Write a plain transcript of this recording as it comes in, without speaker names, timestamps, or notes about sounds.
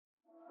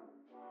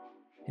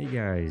Hey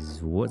guys,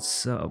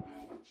 what's up?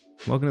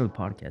 Welcome to the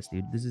podcast,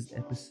 dude. This is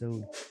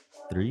episode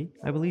three,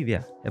 I believe.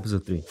 Yeah,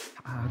 episode three.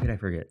 How could I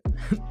forget?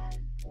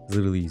 It's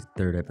literally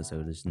third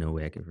episode. There's no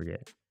way I could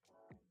forget.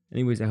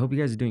 Anyways, I hope you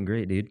guys are doing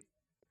great, dude.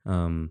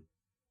 Um,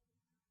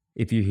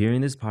 if you're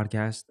hearing this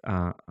podcast,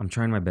 I'm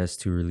trying my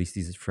best to release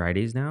these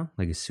Fridays now.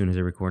 Like as soon as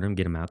I record them,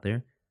 get them out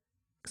there.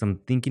 Because I'm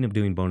thinking of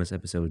doing bonus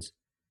episodes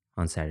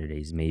on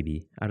Saturdays,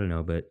 maybe. I don't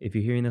know, but if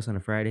you're hearing this on a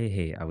Friday,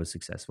 hey, I was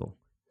successful.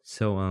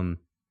 So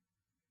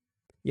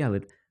yeah,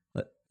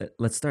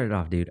 let's start it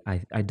off, dude.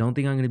 I don't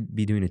think I'm gonna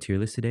be doing a tier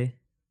list today,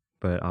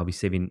 but I'll be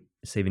saving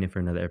it for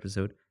another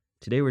episode.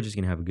 Today we're just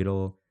gonna have a good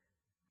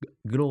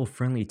old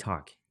friendly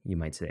talk, you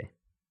might say.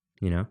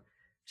 You know,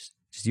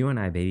 just you and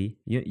I, baby.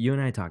 You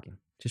and I talking.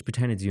 Just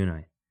pretend it's you and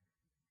I.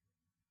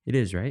 It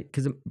is right,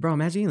 because bro,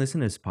 imagine you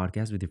listen to this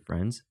podcast with your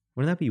friends.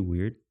 Wouldn't that be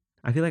weird?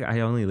 I feel like I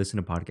only listen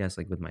to podcasts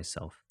like with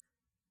myself.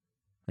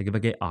 Like if I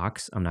get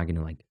ox, I'm not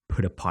gonna like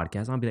put a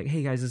podcast on. I'll be like,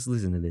 hey guys, let's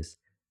listen to this.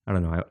 I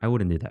don't know. I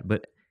wouldn't do that,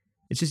 but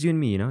it's just you and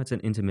me. It's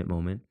an intimate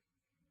moment.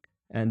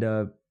 And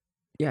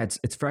yeah,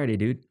 it's Friday,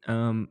 dude.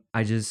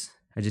 I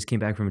just came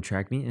back from a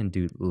track meet, and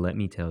dude, let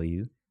me tell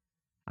you,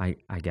 I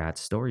got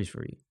stories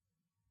for you.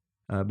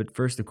 But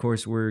first, of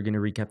course, we're gonna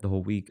recap the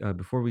whole week.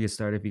 Before we get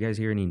started, if you guys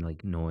hear any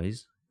like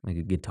noise, like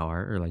a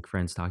guitar or like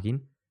friends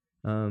talking,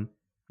 um,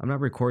 I'm not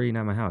recording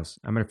at my house.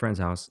 I'm at a friend's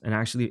house, and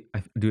actually,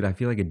 dude, I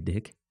feel like a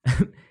dick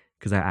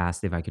because I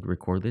asked if I could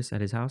record this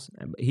at his house.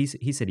 But he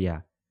said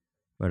yeah,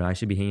 but I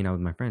should be hanging out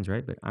with my friends,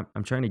 right? But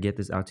I'm trying to get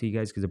this out to you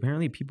guys because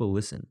apparently people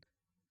listen.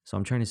 So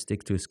I'm trying to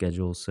stick to a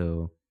schedule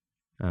so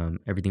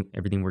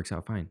everything works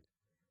out fine.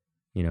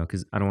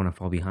 Because I don't want to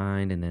fall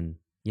behind. And then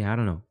yeah, I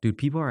don't know, dude.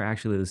 People are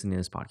actually listening to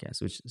this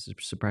podcast, which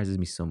surprises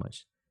me so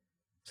much.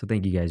 So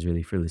thank you guys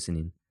really for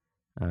listening.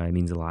 It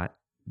means a lot.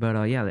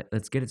 But yeah,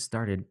 let's get it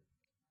started.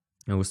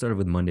 And we'll start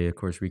with Monday, of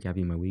course,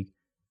 recapping my week.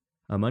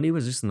 Monday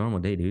was just a normal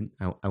day, dude.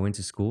 I went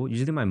to school.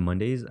 Usually my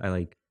Mondays,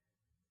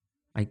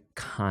 I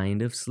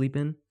kind of sleep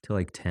in till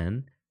like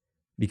 10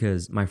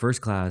 because my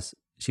first class,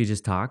 she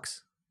just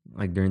talks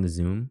like during the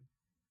Zoom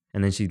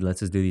and then she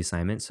lets us do the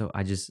assignment. So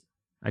I just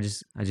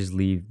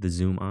leave the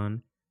Zoom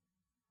on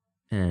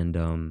and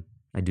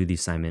I do the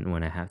assignment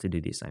when I have to do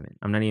the assignment.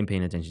 I'm not even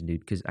paying attention, dude,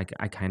 because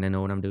I kind of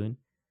know what I'm doing.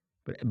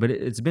 But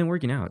it's been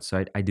working out.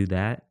 So I do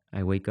that.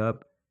 I wake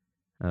up,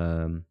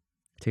 um,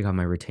 take off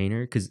my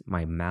retainer because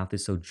my mouth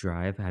is so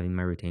dry of having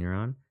my retainer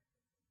on.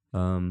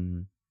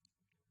 Um,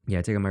 yeah,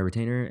 I take off my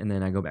retainer and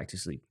then I go back to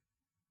sleep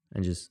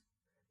and just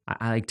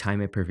I like time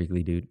it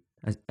perfectly, dude.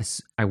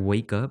 I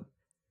wake up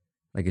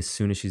like as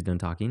soon as she's done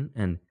talking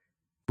and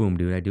boom,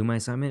 dude, I do my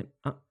assignment.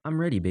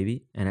 I'm ready,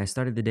 baby. And I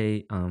started the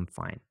day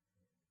fine.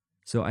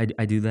 So I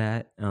do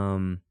that.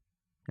 And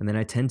then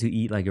I tend to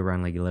eat like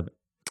around like 11.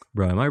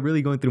 Bro, am I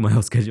really going through my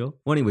whole schedule?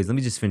 Well, anyways, let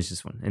me just finish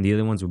this one. And the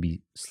other ones will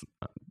be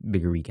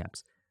bigger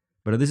recaps.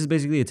 But this is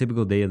basically a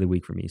typical day of the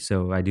week for me.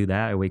 So I do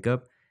that. I wake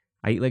up.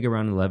 I eat like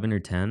around 11 or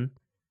 10.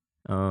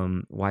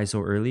 Why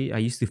so early? I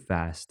used to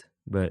fast,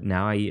 but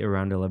now I eat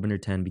around 11 or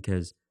 10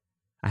 because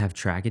I have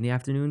track in the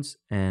afternoons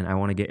and I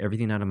want to get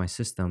everything out of my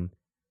system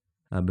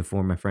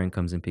before my friend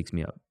comes and picks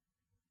me up.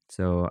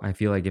 So I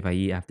feel like if I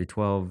eat after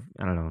 12,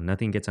 I don't know,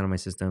 nothing gets out of my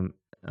system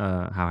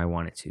how I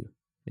want it to.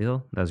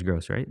 Ew, that's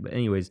gross, right? But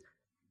anyways,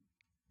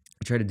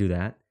 I try to do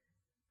that.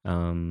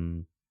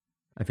 Um,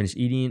 I finish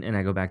eating and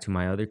I go back to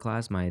my other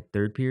class, my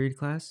third period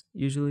class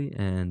usually,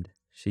 and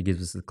she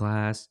gives us the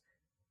class.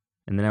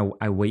 And then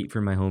I wait for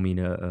my homie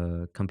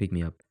to come pick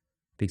me up.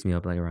 Picks me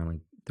up like around like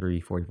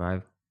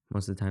 3:45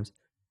 most of the times.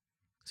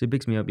 So he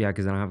picks me up, yeah,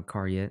 because I don't have a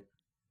car yet.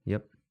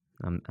 Yep,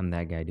 I'm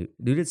that guy, dude.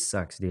 Dude, it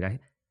sucks, dude.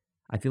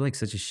 I feel like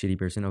such a shitty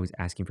person always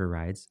asking for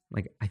rides.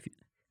 Like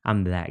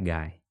I'm that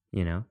guy,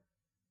 you know.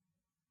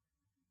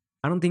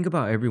 I don't think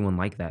about everyone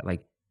like that.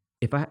 Like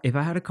if I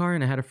had a car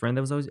and I had a friend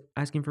that was always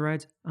asking for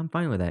rides, I'm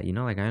fine with that, you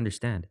know. Like I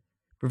understand.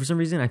 But for some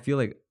reason, I feel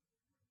like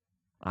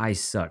I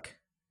suck.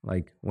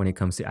 Like when it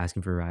comes to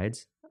asking for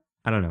rides,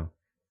 I don't know.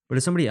 But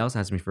if somebody else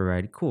asks me for a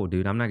ride, cool,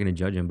 dude. I'm not gonna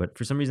judge him. But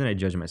for some reason, I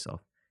judge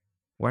myself.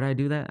 Why do I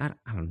do that?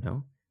 I don't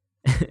know.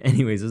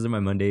 Anyways, those are my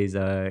Mondays.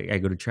 I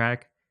go to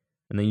track,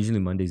 and then usually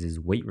Mondays is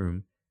weight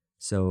room.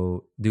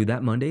 So, dude,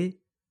 that Monday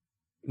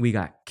we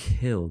got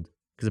killed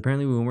because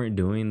apparently we weren't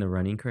doing the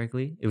running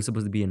correctly. It was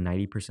supposed to be a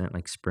 90%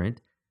 like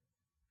sprint,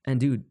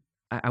 and dude,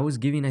 I was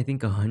giving I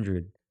think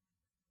 100,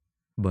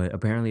 but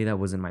apparently that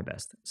wasn't my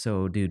best.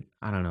 So, dude,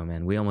 I don't know,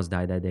 man. We almost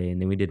died that day, and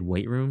then we did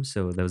weight room,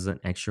 so there was an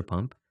extra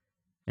pump,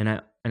 and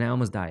I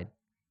almost died.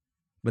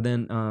 But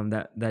then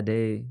that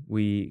day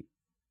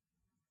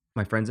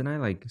my friends and I,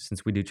 like,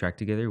 since we do track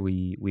together,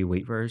 we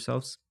wait for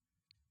ourselves.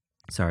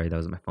 Sorry, that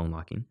was my phone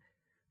locking.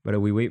 But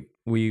we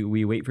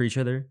wait for each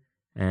other,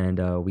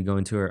 and we go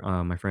into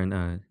her my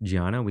friend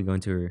Gianna. We go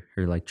into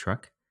her like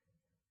truck,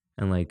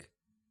 and like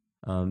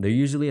they're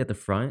usually at the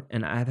front,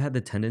 and I've had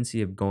the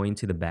tendency of going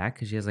to the back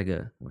because she has like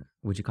what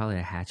would you call it,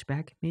 a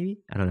hatchback? Maybe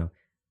I don't know.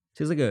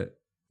 She has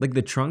like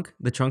the trunk.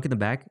 The trunk in the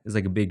back is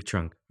like a big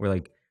trunk where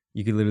like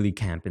you could literally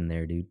camp in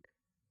there, dude.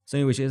 So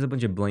anyway, she has a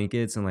bunch of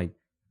blankets and like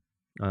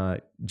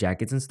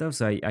jackets and stuff.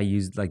 So I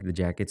used like the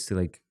jackets to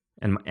like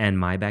and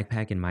my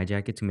backpack and my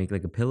jacket to make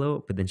like a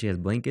pillow. But then she has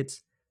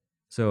blankets.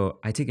 So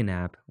I take a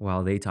nap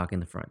while they talk in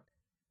the front.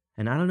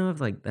 And I don't know if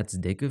like that's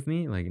dick of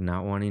me, like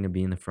not wanting to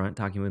be in the front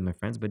talking with my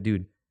friends. But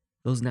dude,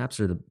 those naps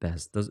are the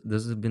best.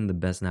 Those have been the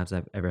best naps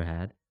I've ever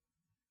had.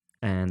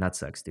 And that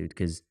sucks, dude.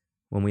 Because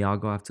when we all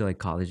go off to like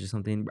college or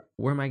something,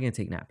 where am I gonna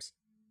take naps?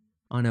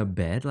 On a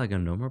bed like a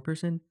normal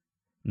person?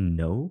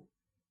 No.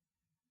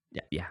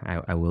 Yeah,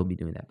 I will be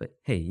doing that. But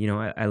hey,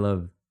 I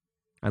love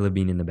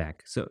being in the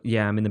back. So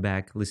yeah, I'm in the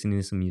back listening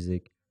to some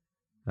music.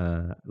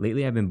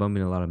 Lately I've been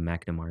bumping a lot of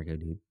Mac DeMarco,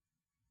 dude,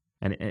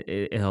 and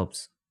it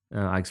helps.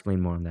 I'll explain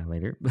more on that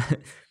later.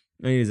 But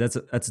anyways, that's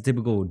a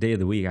typical day of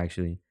the week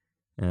actually.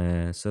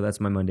 So that's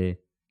my Monday.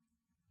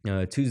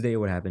 Tuesday,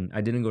 what happened?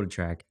 I didn't go to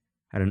track.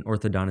 I had an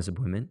orthodontist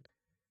appointment.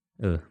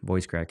 Ugh,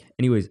 voice crack.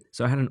 Anyways,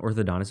 so I had an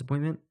orthodontist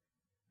appointment,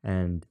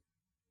 and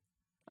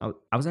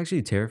I was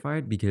actually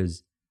terrified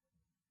because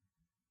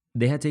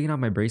they had taken off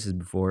my braces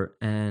before,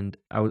 and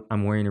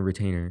I'm wearing a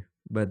retainer,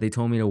 but they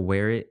told me to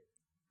wear it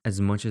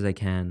as much as I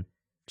can.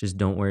 Just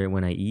don't wear it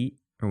when I eat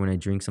or when I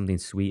drink something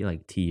sweet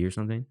like tea or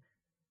something.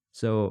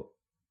 So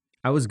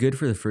I was good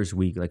for the first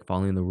week, like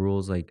following the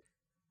rules. Like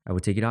I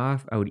would take it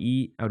off, I would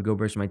eat, I would go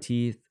brush my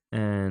teeth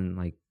and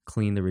like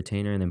clean the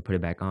retainer and then put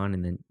it back on,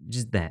 and then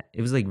just that.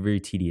 It was like very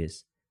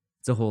tedious.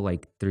 It's a whole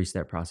like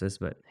 3-step process,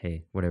 but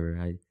hey, whatever.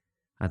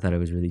 I thought it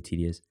was really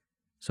tedious.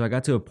 So I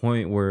got to a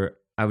point where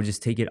I would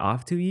just take it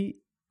off to eat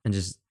and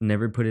just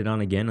never put it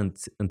on again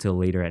until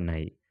later at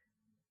night,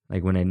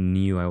 like when I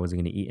knew I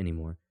wasn't gonna eat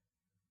anymore.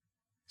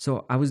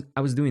 So I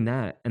was doing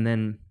that, and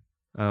then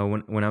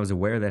when I was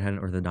aware that I had an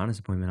orthodontist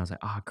appointment, I was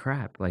like, oh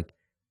crap, like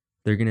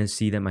they're gonna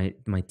see that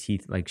my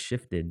teeth like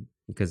shifted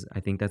because I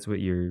think that's what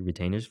your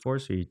retainer's for,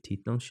 so your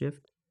teeth don't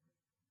shift.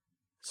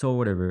 So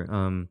whatever.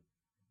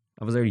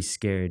 I was already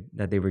scared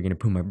that they were gonna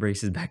put my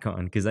braces back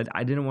on because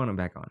I didn't want them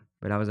back on,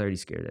 but I was already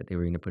scared that they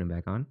were gonna put them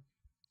back on.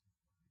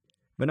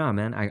 But nah,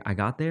 man, I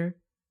got there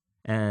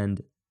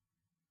and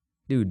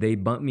dude, they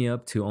bumped me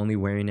up to only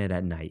wearing it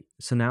at night.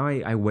 So now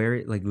I wear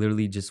it like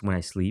literally just when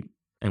I sleep,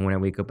 and when I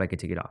wake up I can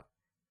take it off.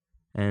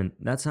 And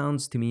that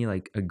sounds to me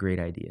like a great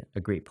idea,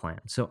 a great plan.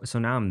 So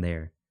now I'm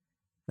there.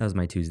 That was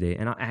my Tuesday.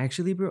 And I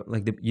actually, bro,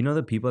 like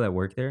the people that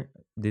work there,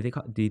 do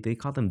they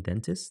call them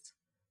dentists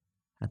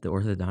at the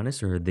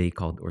orthodontist, or are they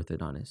called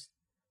orthodontists?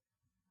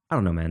 I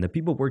don't know, man. The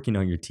people working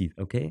on your teeth,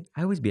 okay?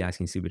 I always be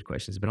asking stupid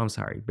questions, but I'm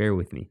sorry. Bear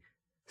with me.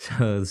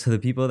 So the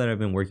people that I've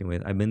been working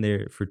with, I've been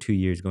there for 2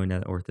 years going to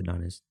the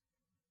orthodontist.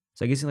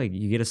 So I guess like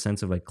you get a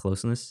sense of like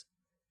closeness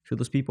to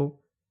those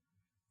people.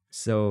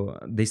 So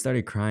they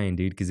started crying,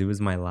 dude, because it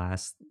was my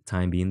last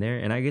time being there,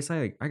 and I guess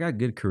I got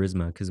good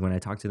charisma because when I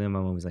talk to them,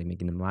 I'm always like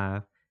making them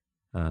laugh.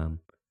 Um,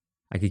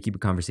 I could keep a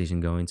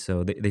conversation going.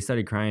 So they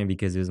started crying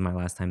because it was my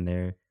last time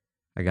there.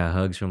 I got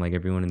hugs from like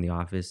everyone in the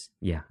office.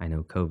 Yeah, I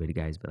know COVID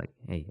guys, but like,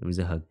 hey, it was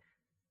a hug.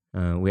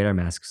 We had our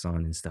masks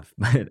on and stuff,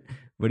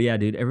 but yeah,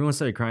 dude, everyone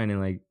started crying,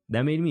 and like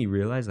that made me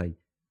realize like,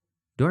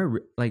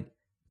 like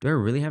do I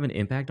really have an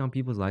impact on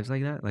people's lives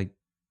like that? Like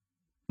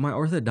my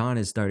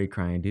orthodontist started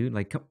crying, dude.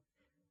 Like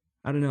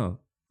I don't know,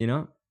 you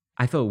know?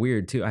 I felt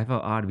weird too. I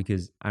felt odd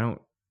because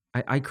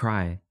I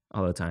cry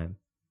all the time.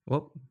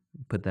 Well,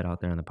 put that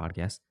out there on the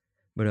podcast.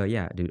 But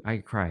yeah, dude, I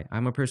cry.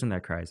 I'm a person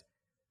that cries.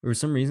 For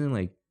some reason,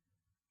 like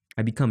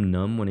I become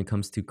numb when it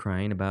comes to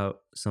crying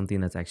about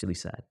something that's actually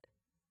sad.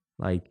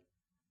 Like,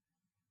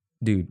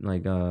 dude,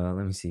 like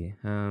let me see.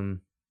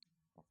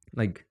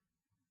 Like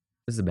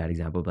this is a bad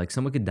example, but like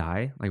someone could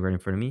die like right in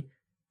front of me.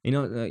 You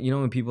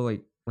know when people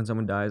like when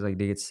someone dies, like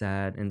they get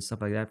sad and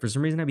stuff like that. For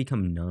some reason, I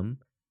become numb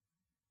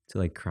to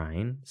like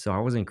crying. So I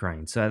wasn't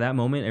crying. So at that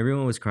moment,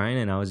 everyone was crying,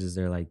 and I was just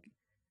there like,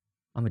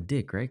 I'm a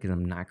dick, right? Because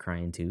I'm not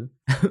crying too.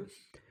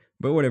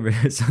 But whatever.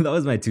 So that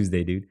was my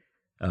Tuesday, dude.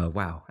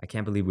 Wow, I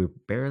can't believe we're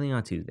barely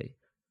on Tuesday.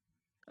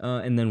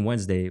 And then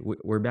Wednesday,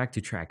 we're back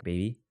to track,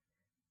 baby.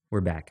 We're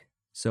back.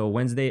 So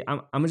Wednesday,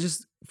 I'm gonna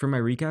just for my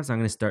recaps, I'm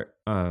gonna start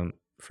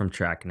from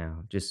track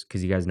now, just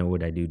because you guys know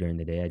what I do during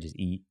the day. I just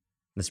eat.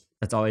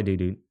 That's all I do,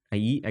 dude. I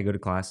eat. I go to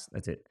class.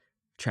 That's it.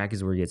 Track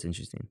is where it gets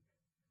interesting.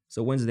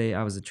 So Wednesday,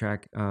 I was at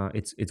track.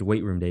 It's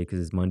weight room day because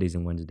it's Mondays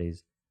and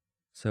Wednesdays.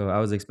 So I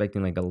was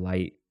expecting like a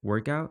light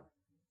workout.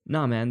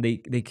 Nah, man, they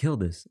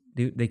killed us,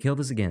 dude. They killed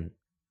us again.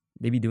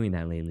 They be doing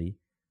that lately.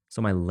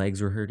 So my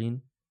legs were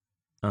hurting.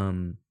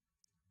 Um,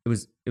 it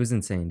was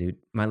insane, dude.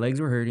 My legs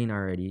were hurting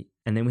already,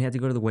 and then we had to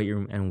go to the weight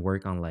room and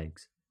work on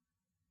legs.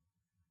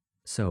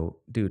 So,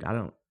 dude, I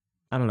don't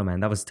know, man.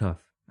 That was tough.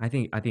 I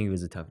think it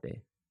was a tough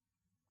day,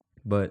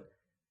 but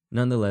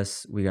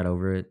nonetheless, we got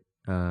over it.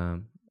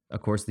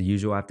 Of course, the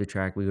usual after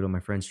track, we go to my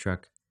friend's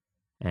truck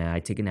and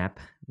I take a nap.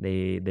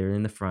 They're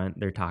in the front.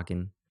 They're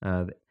talking.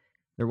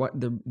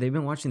 They've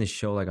been watching this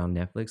show like on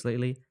Netflix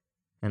lately,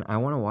 and I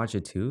want to watch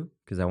it too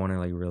because I want to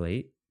like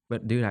relate.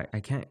 But dude, I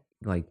can't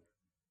like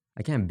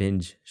I can't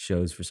binge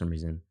shows for some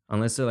reason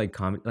unless they're like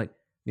comedy. Like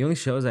the only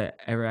shows I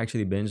ever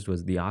actually binged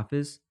was The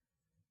Office,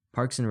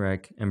 Parks and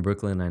Rec, and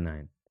Brooklyn Nine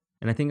Nine.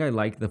 And I think I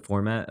like the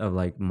format of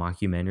like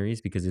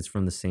mockumentaries because it's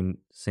from the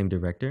same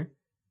director.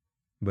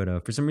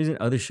 But for some reason,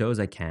 other shows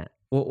I can't.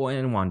 Well,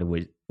 and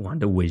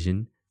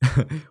WandaVision,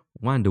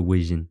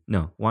 WandaVision,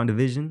 no,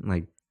 WandaVision.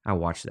 Like I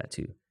watched that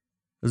too.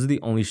 Those are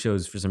the only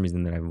shows for some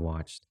reason that I've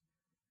watched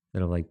that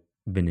have like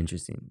been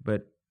interesting.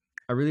 But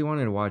I really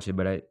wanted to watch it,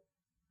 but I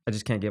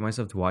just can't get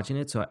myself to watching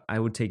it. So I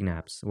would take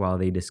naps while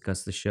they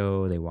discuss the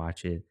show, they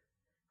watch it,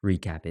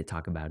 recap it,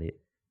 talk about it,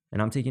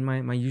 and I'm taking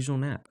my usual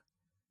nap.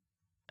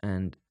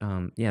 And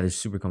yeah, they're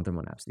super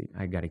comfortable naps, dude.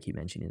 I gotta keep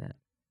mentioning that.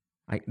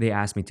 They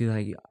asked me too,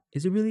 like,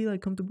 is it really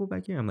like comfortable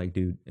back here? I'm like,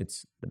 dude,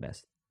 it's the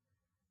best.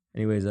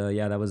 Anyways,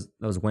 yeah, that was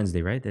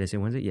Wednesday, right? Did I say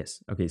Wednesday?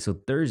 Yes. Okay, so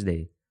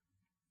Thursday,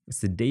 it's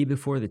the day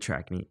before the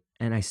track meet,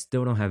 and I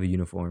still don't have a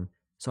uniform.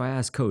 So I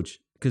asked coach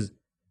because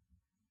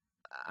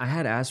I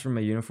had asked for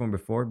my uniform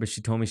before, but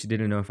she told me she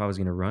didn't know if I was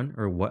gonna run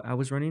or what I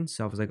was running.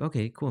 So I was like,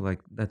 okay, cool. Like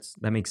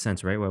that makes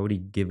sense, right? Why would he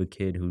give a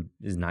kid who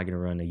is not gonna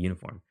run a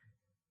uniform?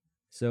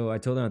 So I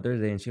told her on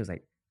Thursday, and she was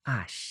like,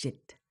 ah,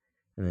 shit.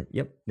 And then,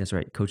 yep, that's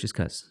right. Coach's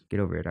cuss. Get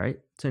over it, all right?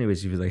 So anyway,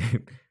 she was like,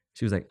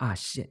 she was like, ah,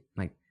 shit.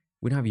 Like,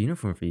 we don't have a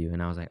uniform for you.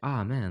 And I was like,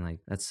 ah, man, like,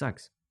 that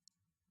sucks.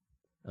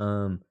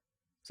 Um,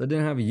 so I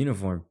didn't have a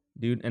uniform,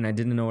 dude, and I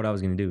didn't know what I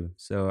was gonna do.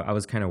 So I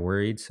was kind of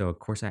worried. So of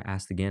course I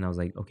asked again. I was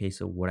like, okay,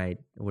 so what I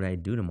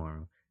do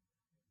tomorrow?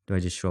 Do I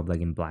just show up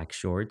like in black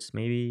shorts,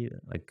 maybe?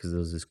 Like, cause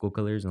those are school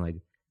colors and like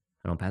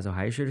I don't pass a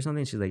high shirt or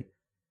something. She's like,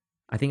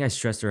 I think I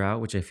stressed her out,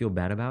 which I feel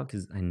bad about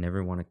because I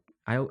never want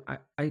to.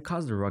 I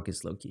caused a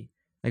ruckus low key.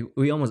 Like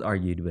we almost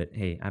argued, but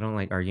hey, I don't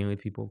like arguing with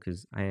people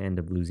because I end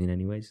up losing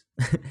anyways.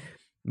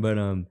 But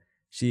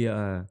she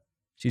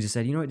she just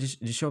said, you know what,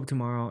 just show up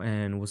tomorrow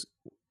and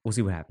we'll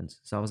see what happens.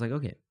 So I was like,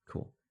 okay,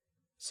 cool.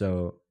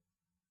 So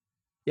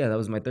yeah, that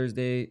was my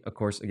Thursday. Of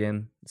course,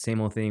 again, same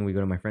old thing. We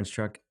go to my friend's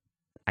truck.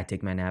 I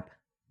take my nap.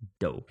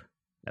 Dope.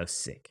 That was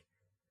sick.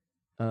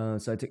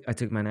 So I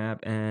took my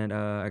nap and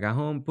I got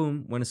home.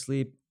 Boom, went to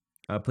sleep.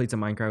 Played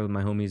some Minecraft with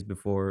my homies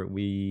before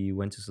we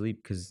went to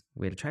sleep because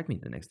we had a track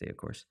meet the next day, of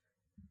course.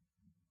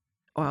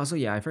 Oh, also,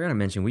 yeah, I forgot to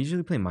mention we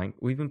usually play Mine.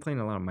 We've been playing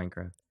a lot of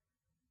Minecraft,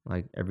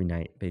 like every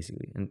night,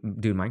 basically. And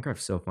dude,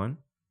 Minecraft's so fun.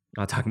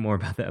 I'll talk more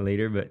about that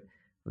later, but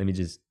let me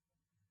just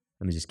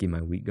let me just keep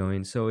my week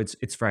going. So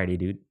it's Friday,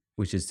 dude,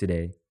 which is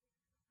today.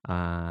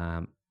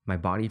 My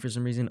body for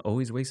some reason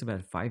always wakes up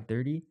at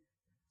 5:30.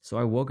 So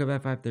I woke up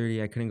at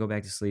 5:30. I couldn't go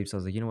back to sleep. So I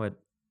was like, you know what?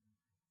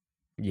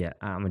 Yeah,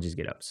 I'm gonna just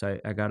get up. So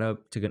I got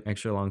up, took an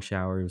extra long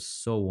shower. It was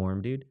so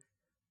warm, dude.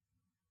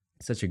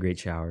 Such a great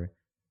shower.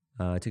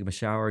 I took my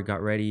shower,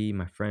 got ready.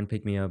 My friend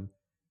picked me up.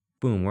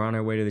 Boom, we're on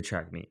our way to the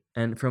track meet.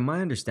 And from my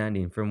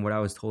understanding, from what I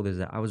was told, is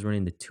that I was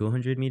running the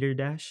 200-meter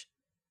dash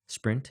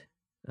sprint.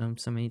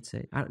 Some might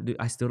say.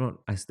 I still don't.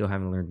 I still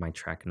haven't learned my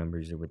track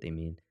numbers or what they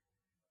mean.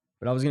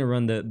 But I was gonna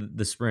run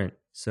the sprint.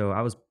 So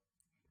I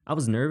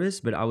was nervous,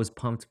 but I was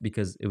pumped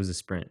because it was a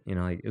sprint. You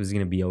know, like it was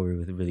gonna be over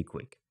with really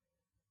quick.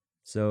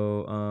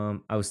 So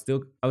I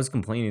was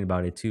complaining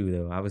about it too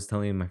though. I was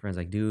telling my friends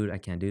like, dude, I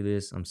can't do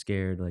this. I'm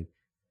scared. Like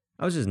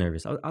I was just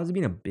nervous. I was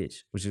being a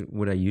bitch, which is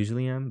what I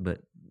usually am,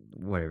 but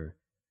whatever.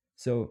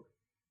 So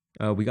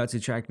we got to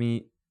track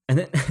meet, and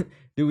then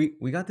dude,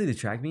 we got to the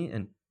track meet,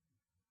 and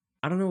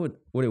I don't know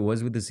what it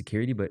was with the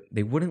security, but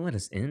they wouldn't let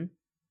us in,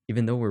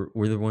 even though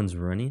we're the ones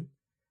running.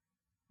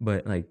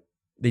 But like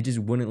they just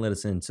wouldn't let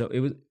us in. So it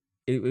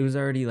was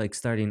already like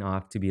starting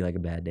off to be like a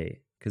bad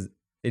day because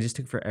it just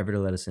took forever to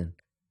let us in.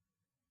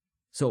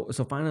 So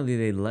finally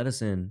they let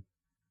us in.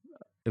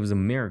 It was a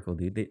miracle,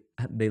 dude.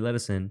 They let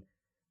us in.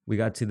 We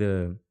got to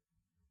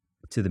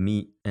the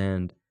meet,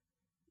 and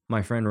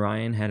my friend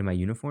Ryan had my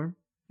uniform,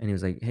 and he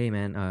was like, "Hey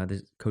man,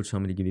 this coach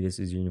told me to give you this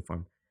as your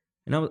uniform,"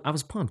 and I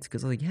was pumped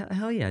because I was like,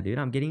 hell yeah, dude,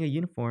 I'm getting a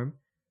uniform,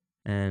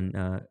 and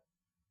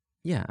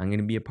yeah, I'm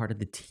gonna be a part of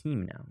the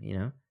team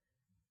now,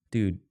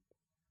 dude.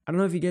 I don't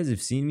know if you guys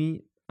have seen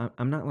me.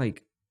 I'm not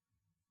like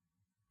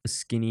a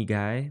skinny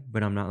guy,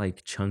 but I'm not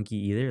like chunky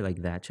either,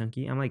 like that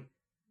chunky. I'm like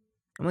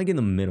in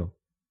the middle.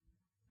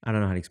 I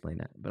don't know how to explain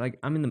that, but like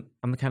I'm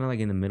kind of like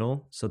in the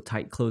middle. So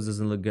tight clothes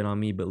doesn't look good on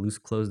me, but loose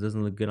clothes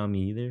doesn't look good on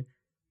me either.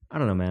 I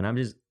don't know, man.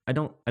 I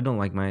don't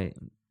like my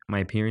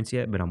appearance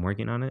yet, but I'm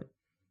working on it.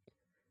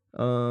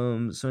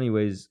 So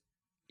anyways,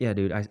 yeah,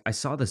 dude, I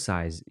saw the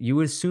size. You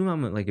would assume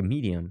I'm like a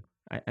medium.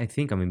 I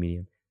think I'm a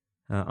medium.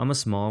 I'm a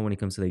small when it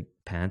comes to like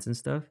pants and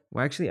stuff.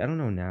 Well, actually, I don't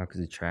know now because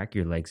the track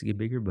your legs get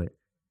bigger, but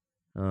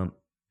um,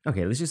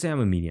 okay, let's just say I'm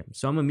a medium.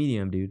 So I'm a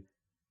medium, dude.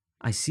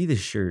 I see the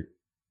shirt.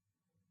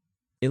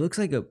 It looks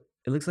like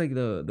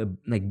the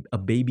like a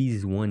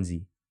baby's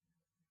onesie.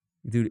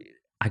 Dude,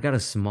 I got a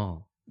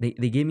small. They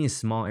gave me a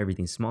small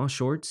everything. Small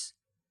shorts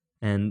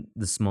and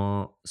the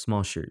small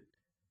shirt.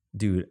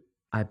 Dude,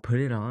 I put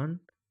it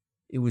on.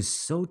 It was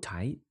so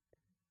tight.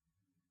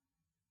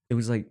 It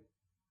was like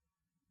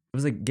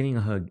getting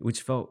a hug,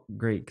 which felt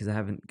great because I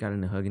haven't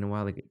gotten a hug in a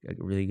while, like a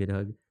really good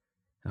hug.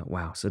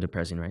 Wow, so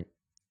depressing, right?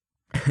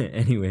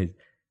 Anyways,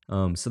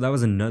 so that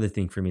was another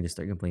thing for me to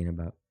start complaining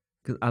about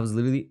because I was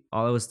literally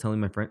all I was telling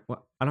my friend.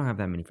 Well, I don't have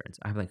that many friends.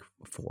 I have like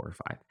four or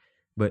five,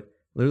 but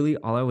Literally,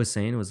 all I was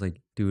saying was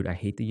like, dude, I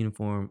hate the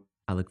uniform.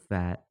 I look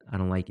fat. I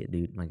don't like it,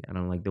 dude. Like, I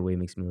don't like the way it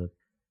makes me look.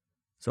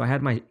 So I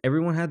had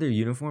everyone had their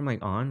uniform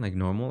like on, like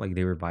normal, like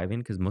they were vibing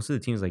because most of the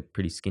team was like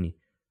pretty skinny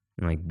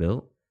and like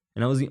built.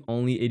 And I was the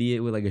only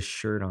idiot with like a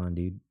shirt on,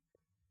 dude,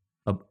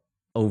 up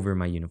over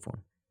my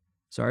uniform.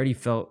 So I already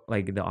felt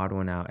like the odd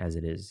one out as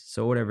it is.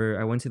 So whatever,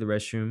 I went to the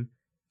restroom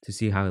to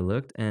see how it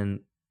looked.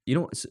 And,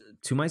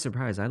 to my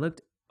surprise, I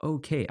looked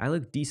okay. I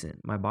looked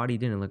decent. My body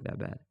didn't look that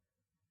bad.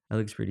 I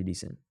looked pretty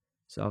decent.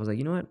 So I was like,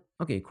 you know what?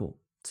 Okay, cool.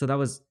 So that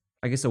was,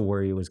 I guess, a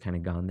worry was kind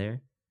of gone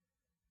there.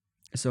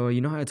 So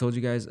you know how I told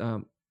you guys,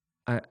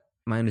 I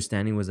my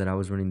understanding was that I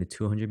was running the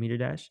 200-meter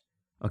dash.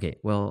 Okay,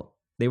 well,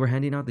 they were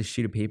handing out this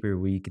sheet of paper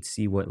where you could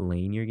see what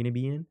lane you're gonna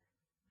be in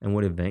and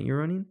what event you're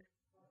running.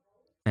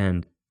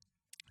 And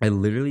I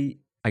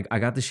literally, I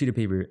got the sheet of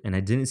paper and I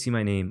didn't see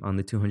my name on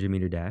the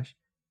 200-meter dash.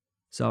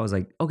 So I was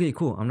like, okay,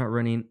 cool. I'm not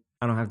running.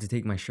 I don't have to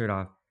take my shirt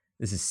off.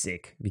 This is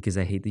sick because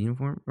I hate the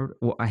uniform.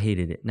 Well, I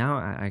hated it. Now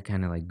I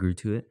kind of like grew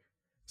to it.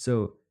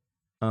 So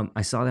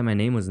I saw that my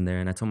name wasn't there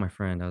and I told my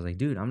friend, I was like,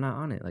 dude, I'm not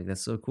on it. Like,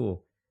 that's so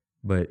cool.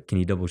 But can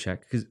you double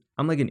check? Because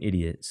I'm like an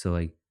idiot. So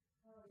like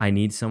I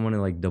need someone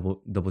to like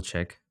double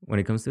check when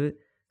it comes to it.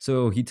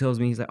 So he tells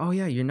me, he's like, oh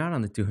yeah, you're not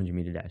on the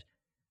 200-meter dash.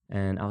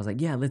 And I was like,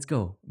 yeah, let's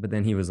go. But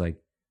then he was like,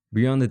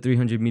 beyond the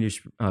 300 meters,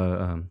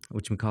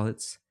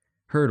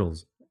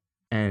 hurdles.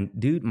 And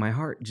dude, my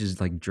heart just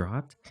like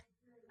dropped.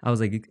 I was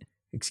like,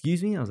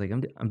 excuse me? I was like,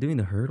 I'm doing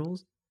the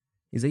hurdles?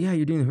 He's like, yeah,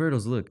 you're doing the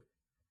hurdles. Look.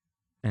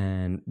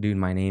 And dude,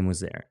 my name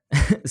was there.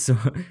 so,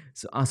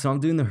 so I'm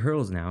doing the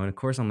hurdles now. And of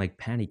course, I'm like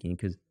panicking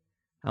because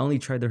I only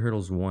tried the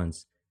hurdles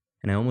once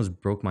and I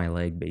almost broke my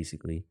leg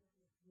basically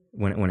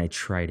when I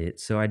tried it.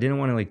 So I didn't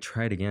want to like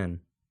try it again.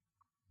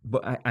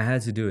 But I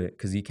had to do it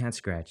because you can't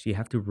scratch. You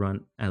have to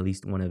run at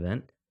least one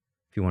event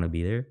if you want to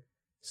be there.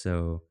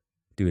 So,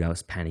 dude, I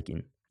was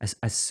panicking.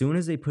 As soon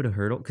as they put a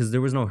hurdle, because there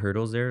was no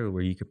hurdles there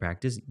where you could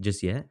practice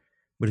just yet.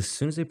 But as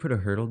soon as they put a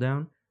hurdle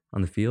down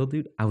on the field,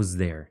 dude, I was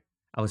there.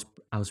 I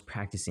was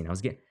practicing. I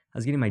was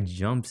getting my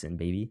jumps in,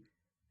 baby.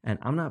 And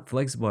I'm not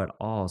flexible at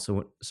all.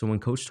 So when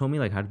coach told me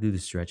like how to do the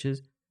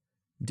stretches,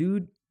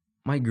 dude,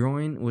 my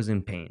groin was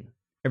in pain.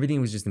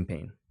 Everything was just in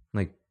pain.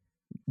 Like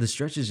the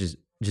stretches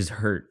just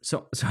hurt.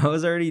 So I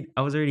was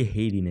already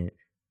hating it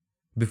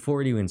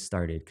before it even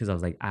started because I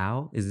was like,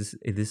 "Ow, is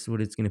this what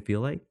it's gonna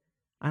feel like?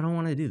 I don't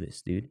want to do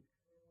this, dude."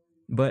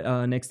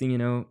 But next thing you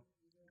know,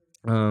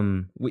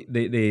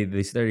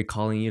 they started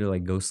calling you to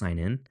like go sign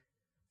in.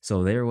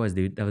 So there it was,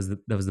 dude. That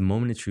was the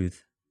moment of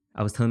truth.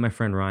 I was telling my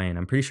friend Ryan.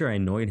 I'm pretty sure I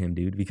annoyed him,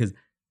 dude, because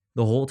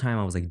the whole time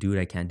I was like, "Dude,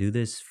 I can't do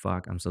this.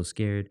 Fuck, I'm so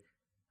scared.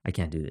 I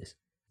can't do this."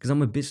 Because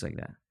I'm a bitch like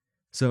that.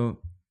 So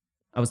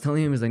I was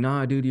telling him, he's like,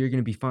 nah, dude, you're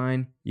gonna be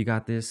fine. You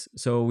got this.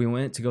 So we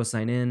went to go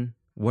sign in.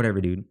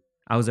 Whatever, dude.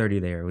 I was already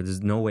there.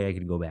 There's no way I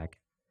could go back.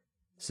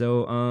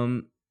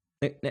 So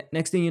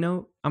next thing you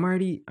know, I'm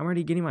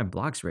already getting my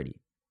blocks ready,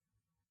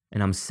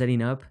 and I'm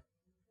setting up.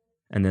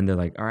 And then they're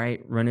like, all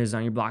right, runners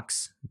on your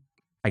blocks.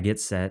 I get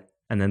set,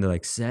 and then they're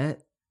like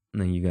set,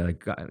 and then you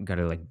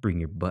gotta like bring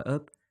your butt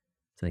up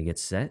so you get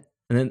set,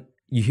 and then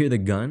you hear the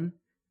gun,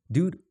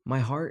 dude. My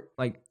heart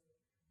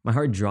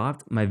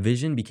dropped. My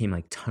vision became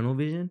like tunnel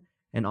vision,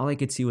 and all I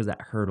could see was that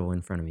hurdle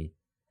in front of me.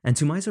 And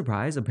to my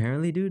surprise,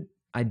 apparently, dude,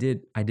 I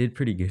did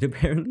pretty good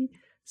apparently.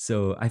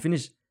 So I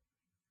finished.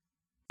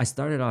 I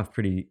started off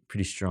pretty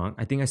strong.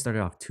 I think I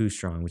started off too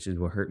strong, which is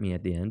what hurt me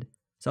at the end.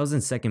 So I was in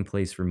second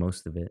place for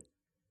most of it,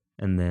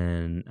 and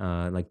then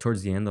like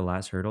towards the end, the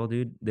last hurdle,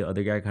 dude, the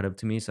other guy caught up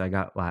to me, so I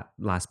got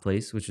last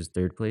place, which was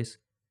third place,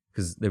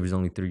 because there was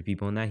only three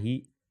people in that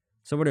heat.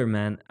 So whatever,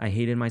 man. I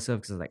hated myself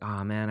because I was like,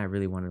 oh man, I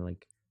really want to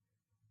like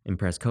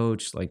impress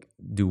coach, like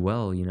do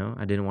well, you know?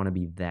 I didn't want to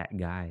be that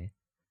guy.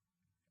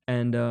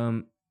 And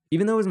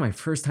even though it was my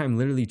first time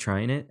literally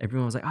trying it,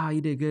 everyone was like, "Ah,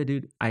 you did good,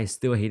 dude." I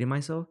still hated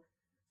myself.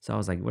 So I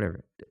was like,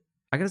 whatever.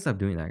 I gotta stop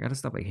doing that. I gotta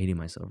stop like hating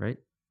myself, right?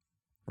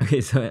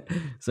 Okay, so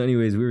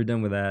anyways, we were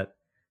done with that.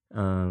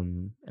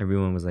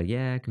 Everyone was like,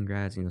 "Yeah,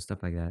 congrats,"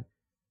 stuff like that.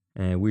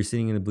 And we were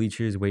sitting in the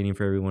bleachers waiting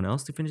for everyone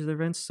else to finish their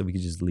events so we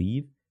could just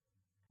leave.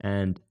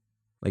 And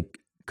like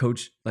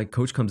coach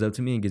comes up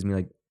to me and gives me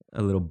like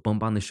a little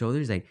bump on the shoulder.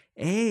 He's like,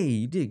 "Hey,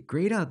 you did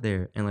great out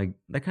there," and like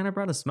that kind of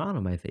brought a smile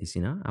on my face.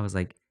 I was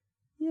like,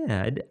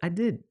 "Yeah, I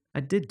did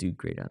do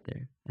great out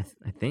there.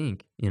 I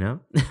think."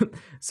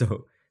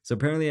 So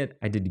apparently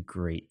I did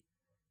great,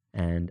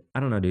 and I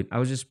don't know, dude. I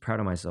was just proud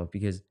of myself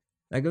because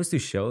that goes to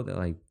show that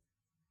like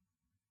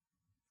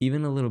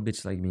even a little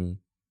bitch like me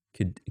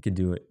could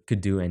do it,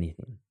 could do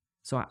anything.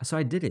 So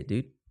I did it,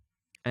 dude,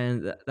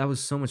 and that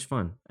was so much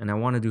fun. And I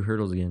want to do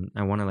hurdles again.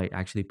 I want to like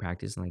actually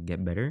practice and like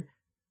get better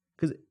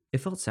because it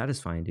felt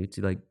satisfying, dude,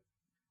 to like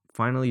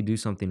finally do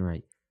something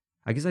right.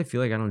 I guess I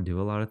feel like I don't do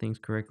a lot of things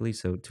correctly,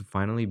 so to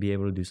finally be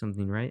able to do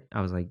something right,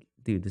 I was like,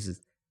 dude, this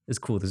is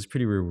cool. This is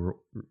pretty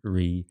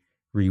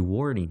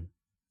rewarding.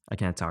 I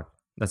can't talk.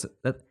 That's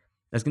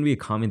gonna be a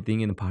common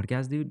thing in the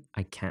podcast, dude.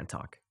 I can't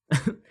talk,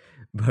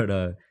 but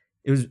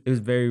it was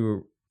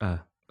very uh,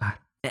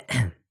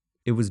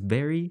 it was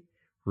very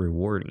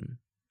rewarding.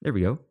 There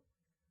we go.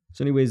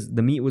 So, anyways,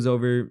 the meet was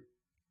over.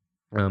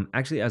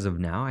 Actually, as of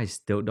now, I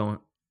still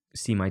don't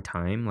see my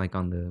time like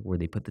on the where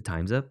they put the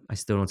times up. I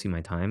still don't see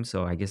my time.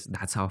 So I guess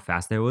that's how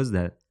fast I was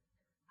that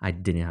I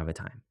didn't have a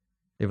time.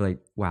 They were like,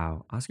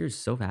 "Wow, Oscar's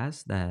so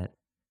fast that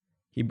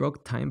he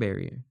broke time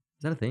barrier."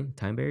 Is that a thing?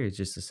 Time barrier is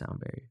just a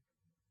sound barrier.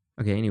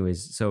 Okay.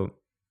 Anyways, so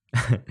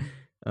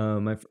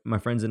my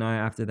friends and I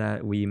after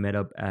that we met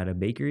up at a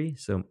bakery.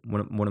 So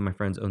one of my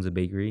friends owns a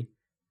bakery.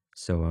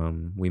 So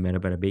we met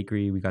up at a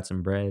bakery. We got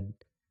some bread,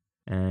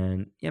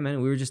 and yeah,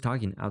 man, we were just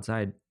talking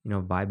outside,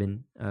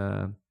 vibing.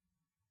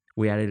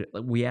 We added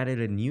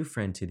a new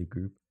friend to the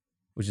group,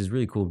 which is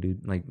really cool,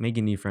 dude. Like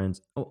making new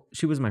friends. Oh,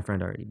 she was my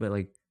friend already, but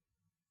like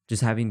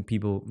just having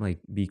people like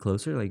be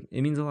closer, like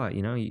it means a lot.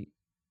 You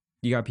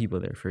got people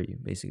there for you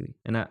basically,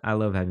 and I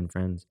love having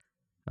friends.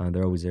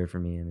 They're always there for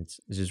me, and it's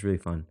just really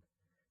fun.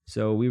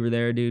 So we were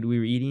there, dude. We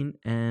were eating,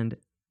 and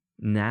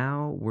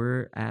now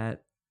we're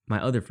at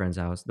my other friend's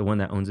house, the one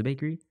that owns a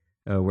bakery.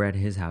 We're at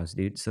his house,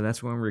 dude. So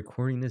that's where I'm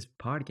recording this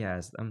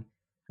podcast. I'm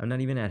not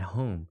even at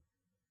home.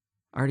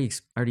 I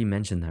already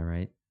mentioned that,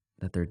 right?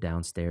 That they're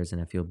downstairs,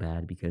 and I feel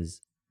bad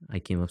because I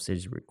came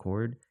upstairs to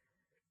record.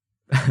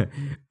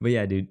 But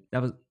yeah, dude,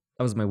 that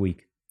was my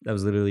week. That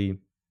was literally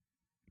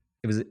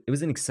it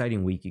was an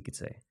exciting week, you could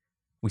say.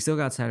 We still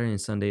got Saturday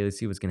and Sunday. Let's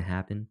see what's gonna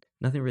happen.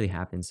 Nothing really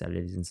happened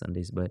Saturdays and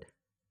Sundays, but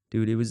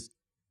dude, it was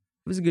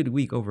a good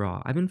week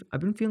overall. I've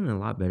been feeling a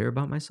lot better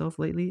about myself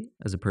lately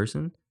as a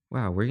person.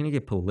 Wow, we're gonna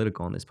get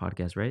political on this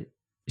podcast, right?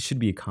 It should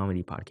be a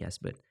comedy podcast,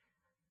 but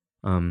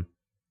um,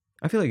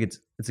 I feel like it's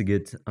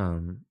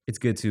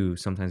good to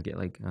sometimes get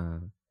like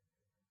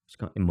what's it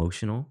called,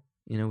 emotional,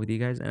 with you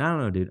guys. And I don't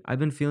know, dude. I've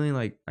been feeling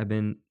like I've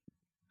been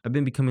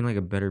becoming like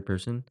a better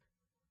person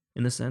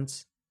in a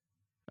sense.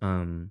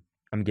 Um,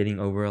 I'm getting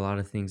over a lot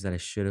of things that I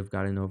should have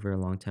gotten over a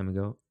long time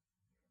ago.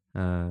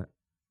 Uh,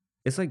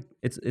 it's like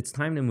it's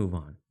time to move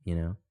on,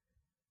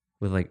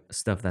 with like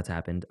stuff that's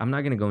happened. I'm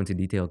not gonna go into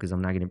detail because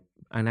I'm not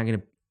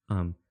gonna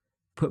um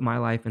put my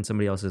life and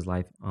somebody else's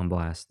life on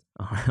blast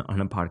on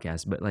a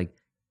podcast. But like,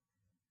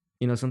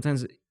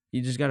 sometimes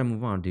you just gotta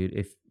move on, dude.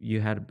 If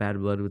you had bad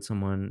blood with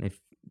someone, if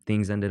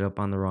things ended up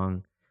on the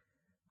wrong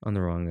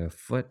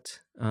foot,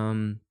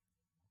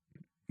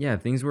 yeah,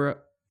 if things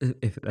were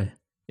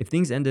if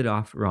things ended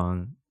off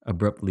wrong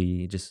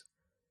abruptly, just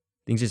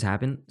things just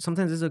happen.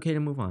 Sometimes it's okay to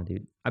move on,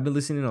 dude. I've been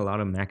listening to a lot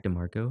of Mac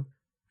DeMarco,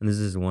 and this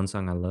is one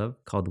song I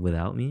love called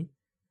 "Without Me,"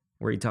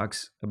 where he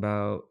talks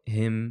about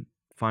him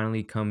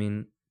finally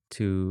coming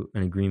to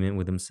an agreement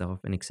with himself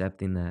and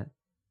accepting that,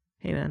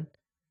 hey man,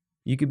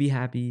 you could be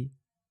happy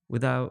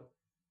without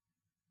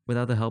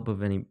without the help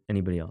of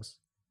anybody else.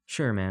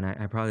 Sure, man,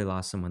 I probably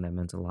lost someone that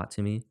meant a lot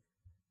to me.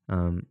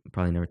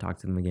 Probably never talk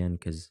to them again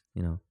because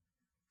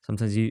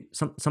sometimes you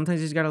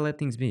just gotta let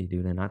things be,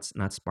 dude, and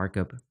not spark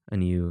up a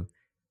new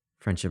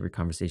friendship or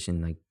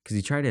conversation, like because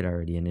you tried it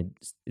already and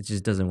it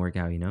just doesn't work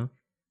out,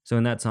 So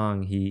in that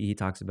song, he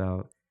talks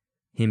about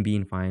him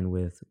being fine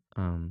with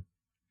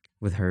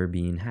her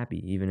being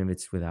happy, even if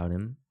it's without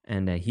him,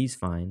 and that he's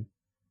fine,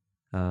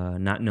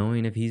 not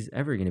knowing if he's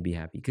ever gonna be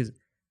happy. Because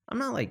I'm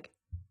not like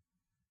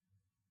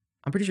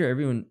I'm pretty sure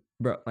everyone,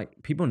 bro,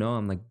 like people know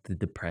I'm like the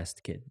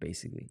depressed kid,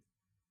 basically.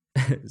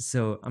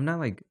 So I'm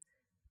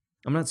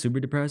not super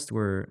depressed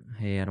where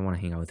hey I don't want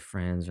to hang out with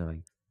friends or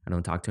like I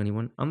don't talk to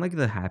anyone. I'm like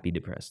the happy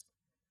depressed.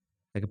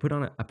 Like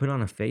I put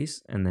on a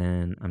face and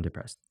then I'm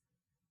depressed.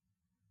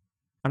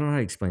 I don't know how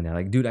to explain that.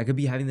 Like, dude, I could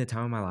be having the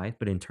time of my life,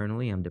 but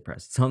internally I'm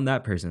depressed. So I'm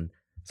that person.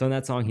 So in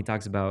that song, he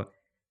talks about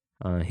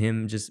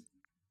him just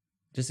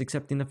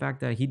accepting the fact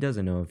that he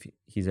doesn't know if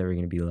he's ever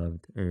gonna be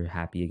loved or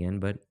happy again,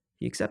 but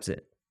he accepts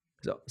it.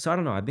 So I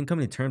don't know. I've been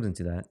coming to terms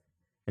into that,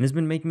 and it's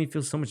been making me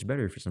feel so much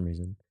better for some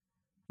reason.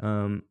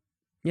 Um,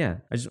 yeah,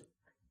 I just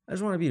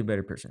want to be a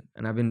better person,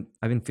 and I've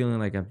been feeling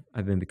like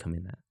I've been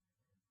becoming that.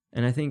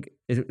 And I think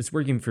it's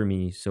working for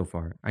me so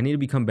far. I need to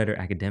become better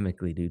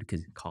academically, dude,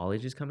 because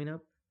college is coming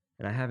up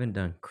and I haven't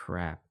done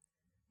crap.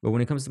 But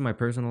when it comes to my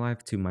personal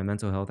life, to my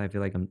mental health, I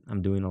feel like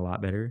I'm doing a lot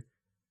better.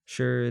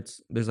 Sure,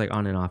 there's like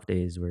on and off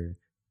days where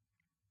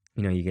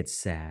you get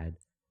sad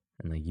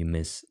and like you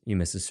miss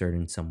a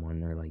certain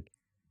someone or like,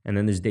 and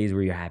then there's days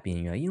where you're happy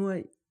and you're like, you know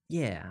what?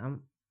 Yeah,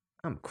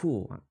 I'm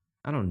cool.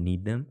 I don't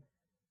need them.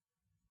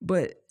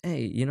 But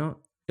hey,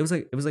 it was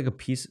like a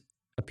piece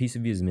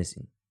of you is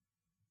missing.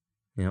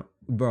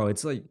 Bro,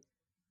 it's like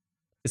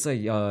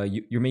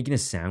you're making a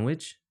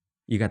sandwich.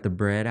 You got the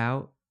bread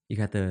out. You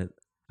got the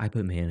I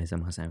put mayonnaise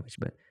on my sandwich,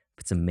 but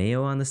put some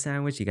mayo on the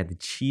sandwich. You got the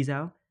cheese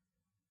out,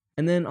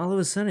 and then all of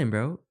a sudden,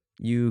 bro,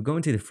 you go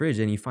into the fridge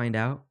and you find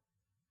out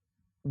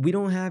we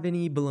don't have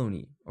any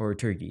bologna or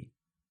turkey.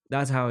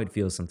 That's how it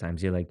feels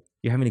sometimes. You're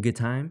having a good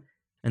time,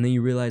 and then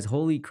you realize,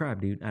 holy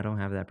crap, dude, I don't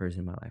have that person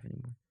in my life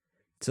anymore.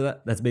 So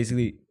that's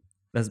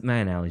my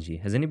analogy.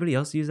 Has anybody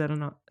else used that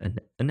an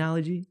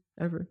analogy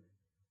ever?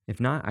 If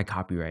not, I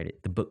copyright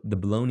it. The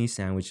bologna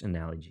sandwich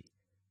analogy.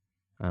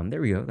 There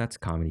we go. That's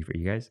comedy for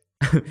you guys.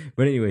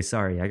 But anyway,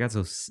 sorry, I got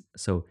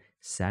so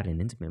sad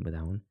and intimate with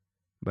that one.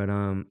 But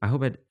I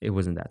hope it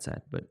wasn't that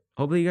sad. But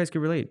hopefully you guys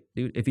could relate,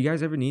 dude. If you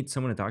guys ever need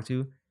someone to talk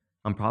to,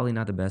 I'm probably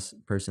not the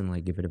best person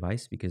like give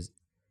advice because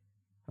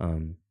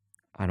um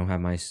I don't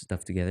have my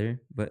stuff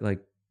together. But like,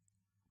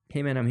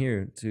 hey man, I'm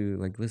here to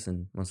like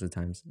listen most of the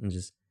times and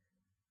just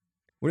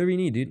whatever you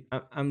need, dude.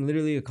 I'm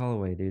literally a call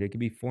away, dude. It could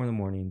be 4 in the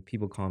morning.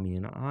 People call me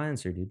and I'll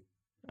answer, dude.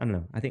 I don't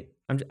know. I think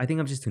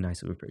I'm just too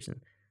nice of a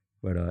person.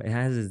 But it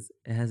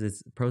has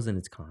its pros and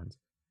its cons.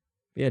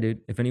 Yeah,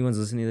 dude. If anyone's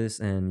listening to this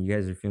and you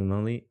guys are feeling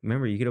lonely,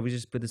 remember you could always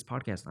just put this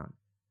podcast on.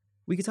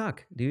 We could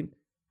talk, dude.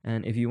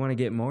 And if you want to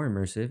get more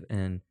immersive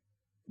and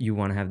you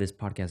want to have this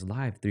podcast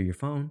live through your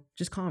phone,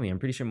 just call me. I'm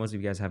pretty sure most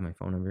of you guys have my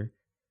phone number.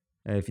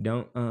 If you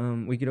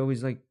don't, we could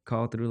always like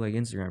call through like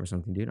Instagram or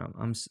something, dude.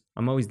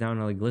 I'm always down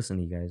to like listen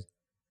to you guys.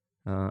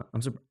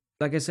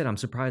 Like I said, I'm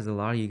surprised a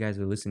lot of you guys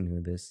are listening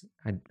to this.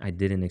 I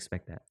didn't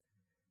expect that,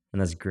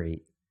 and that's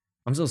great.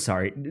 I'm so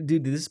sorry, dude.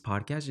 Did this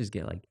podcast just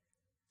get like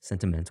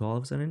sentimental all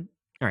of a sudden?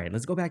 All right,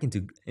 let's go back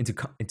into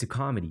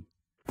comedy.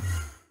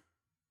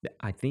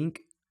 I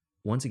think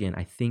once again,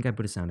 I think I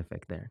put a sound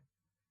effect there.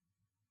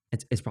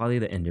 It's probably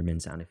the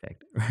Enderman sound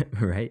effect,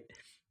 right?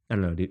 I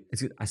don't know, dude.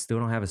 I still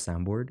don't have a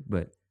soundboard,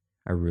 but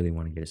I really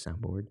want to get a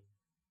soundboard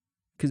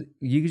because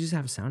you could just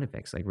have sound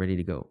effects like ready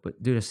to go.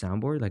 But dude, a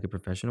soundboard like a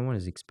professional one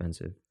is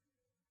expensive.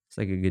 It's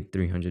like a good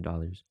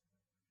 $300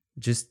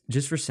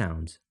 just for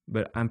sounds.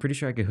 But I'm pretty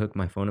sure I could hook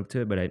my phone up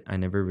to it. But I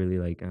never really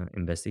like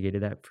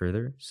investigated that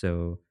further.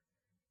 So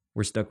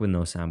we're stuck with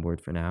no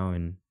soundboard for now,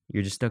 and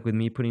you're just stuck with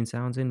me putting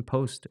sounds in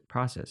post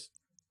process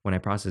when I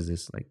process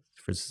this, like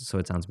so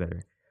it sounds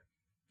better.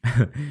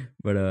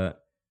 but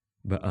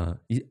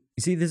you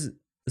see, this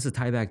is a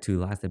tie back to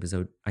last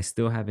episode. I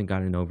still haven't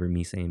gotten over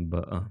me saying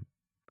but.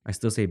 I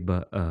still say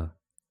but.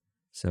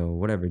 So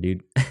whatever,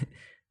 dude.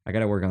 I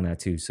gotta work on that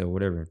too. So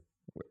whatever.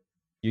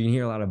 You can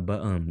hear a lot of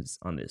but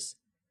on this.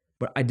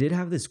 But I did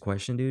have this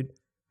question, dude,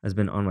 that's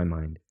been on my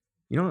mind.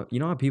 You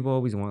know how people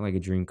always want like a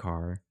dream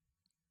car,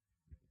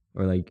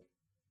 or like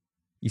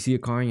you see a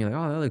car and you're like,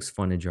 oh, that looks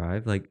fun to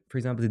drive. Like for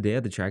example, today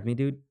at the track meet,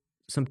 dude,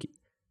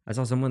 I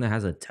saw someone that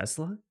has a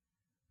Tesla.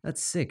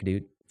 That's sick,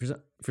 dude.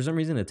 For some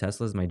reason, a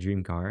Tesla is my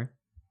dream car.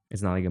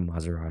 It's not like a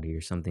Maserati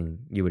or something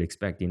you would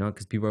expect,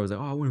 because people are always like,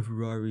 oh, I want a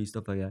Ferrari,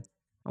 stuff like that.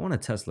 I want a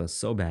Tesla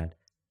so bad.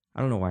 I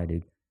don't know why,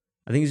 dude.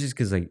 I think it's just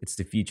because like it's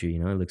the future,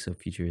 it looks so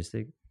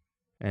futuristic.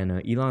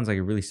 And Elon's like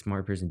a really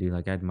smart person, dude.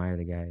 Like I admire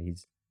the guy.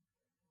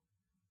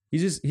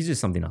 He's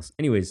just something else.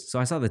 Anyways, so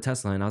I saw the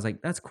Tesla and I was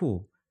like, that's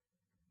cool.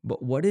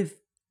 But what if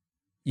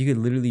you could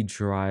literally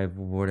drive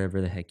whatever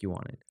the heck you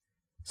wanted?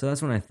 So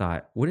that's when I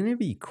thought, wouldn't it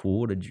be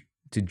cool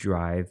to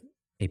drive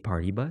a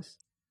party bus?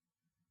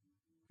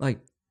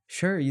 Like,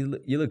 sure, you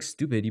look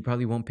stupid. You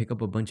probably won't pick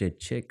up a bunch of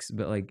chicks,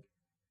 but like,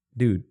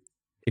 dude,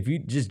 if you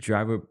just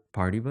drive a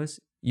party bus,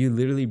 you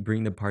literally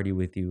bring the party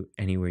with you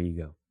anywhere you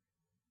go.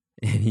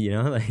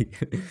 Like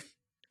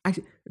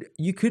actually,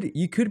 you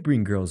could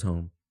bring girls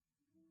home.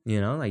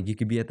 Like you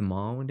could be at the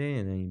mall one day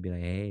and then you'd be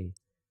like, hey,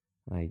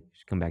 like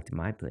just come back to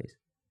my place.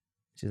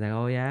 She's like,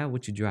 oh yeah,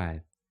 what you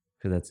drive?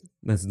 Because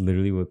that's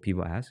literally what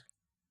people ask.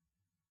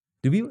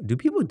 Do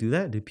people do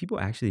that? Do people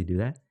actually do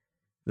that?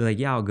 They're like,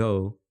 yeah, I'll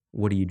go.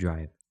 What do you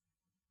drive?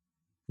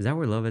 Is that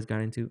where love has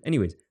gotten into?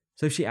 Anyways,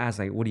 so if she asks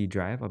like, what do you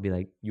drive? I'll be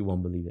like, you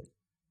won't believe it.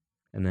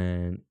 And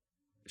then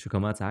she'll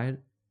come outside,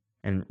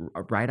 and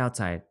right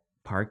outside,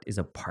 parked is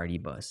a party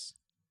bus.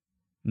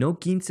 No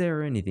quince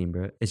or anything,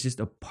 bro. It's just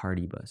a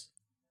party bus.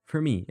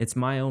 For me, it's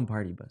my own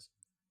party bus.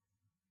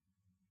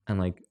 And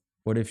like,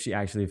 what if she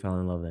actually fell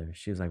in love there?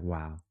 She was like,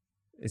 wow,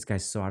 this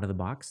guy's so out of the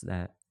box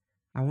that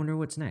I wonder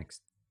what's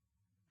next.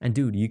 And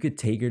dude, you could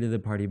take her to the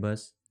party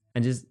bus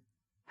and just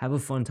have a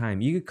fun time.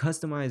 You could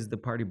customize the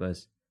party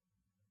bus.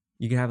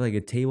 You could have like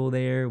a table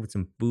there with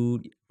some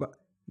food.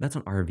 That's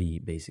an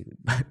RV basically.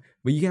 But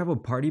you can have a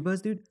party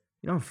bus, dude.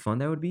 You know how fun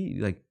that would be?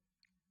 Like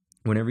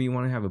whenever you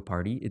want to have a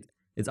party,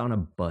 it's on a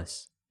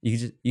bus.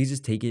 You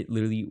just take it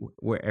literally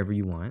wherever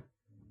you want,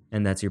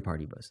 and that's your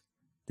party bus.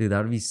 Dude,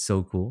 that would be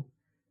so cool.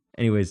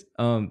 Anyways,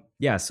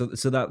 yeah, so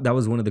that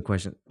was one of the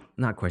questions,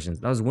 not questions.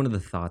 That was one of the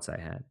thoughts I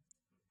had.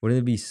 Wouldn't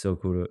it be so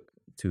cool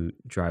to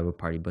drive a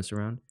party bus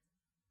around?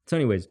 So,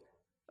 anyways,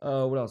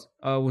 what else?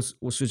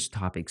 We'll switch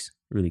topics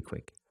really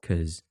quick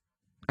because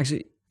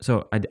actually,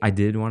 so I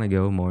did want to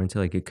go more into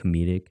like a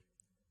comedic.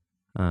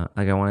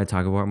 Like I want to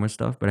talk about more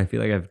stuff, but I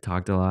feel like I've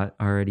talked a lot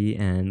already,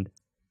 and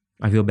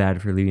I feel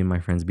bad for leaving my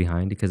friends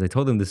behind because I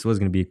told them this was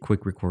gonna be a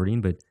quick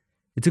recording, but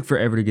it took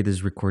forever to get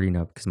this recording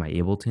up because my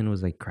Ableton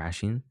was like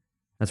crashing.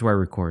 That's where I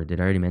record. Did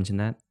I already mention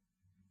that?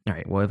 All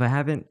right. Well, if I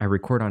haven't, I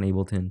record on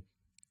Ableton,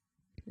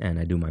 and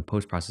I do my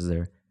post process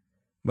there.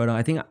 But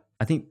I think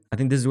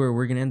this is where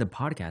we're gonna end the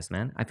podcast,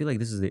 man. I feel like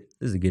this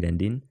is a good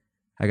ending.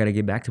 I gotta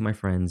get back to my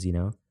friends,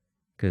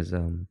 because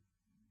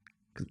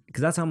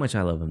that's how much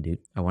I love them, dude.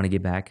 I want to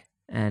get back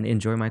and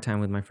enjoy my time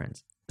with my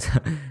friends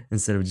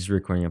instead of just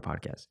recording a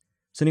podcast.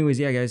 So, anyways,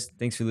 yeah, guys,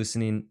 thanks for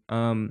listening.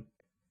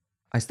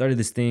 I started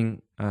this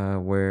thing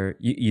where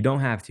you don't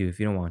have to if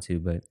you don't want to,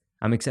 but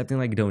I'm accepting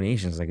like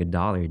donations, like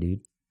 $1,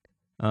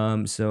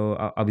 dude. So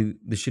I'll be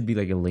there should be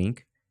like a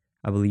link.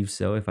 I believe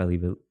so. If I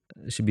leave it,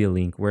 there should be a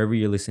link wherever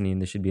you're listening.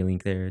 There should be a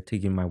link there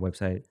taking my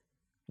website,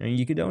 and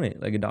you could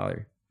donate like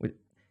 $1,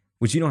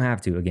 which you don't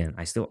have to. Again,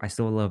 I still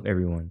love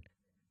everyone,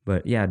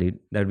 but yeah, dude,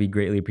 that'd be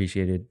greatly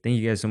appreciated. Thank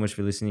you guys so much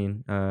for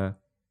listening.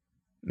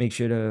 Make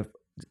sure to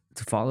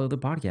follow the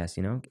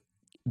podcast.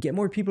 Get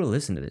more people to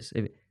listen to this.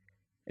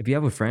 If you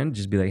have a friend,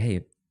 just be like,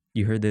 hey,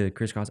 you heard the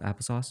Crisscross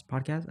Applesauce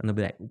podcast, and they'll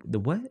be like, the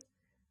what?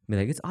 Be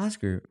like, it's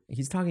Oscar.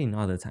 He's talking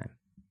all the time.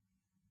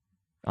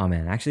 Oh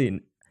man, actually,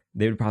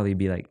 they would probably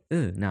be like,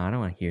 ugh, no, I don't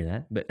want to hear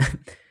that. But,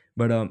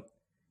 but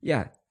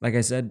yeah, like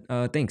I said,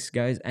 thanks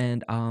guys,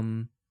 and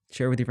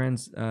share with your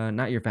friends,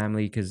 not your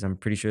family, because I'm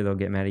pretty sure they'll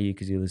get mad at you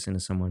because you listen to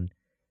someone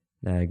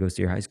that goes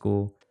to your high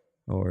school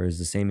or is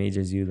the same age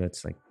as you.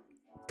 That's like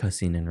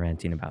cussing and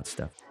ranting about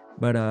stuff.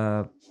 But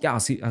yeah, I'll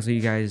see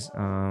you guys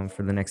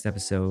for the next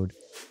episode.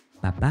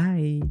 Bye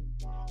bye.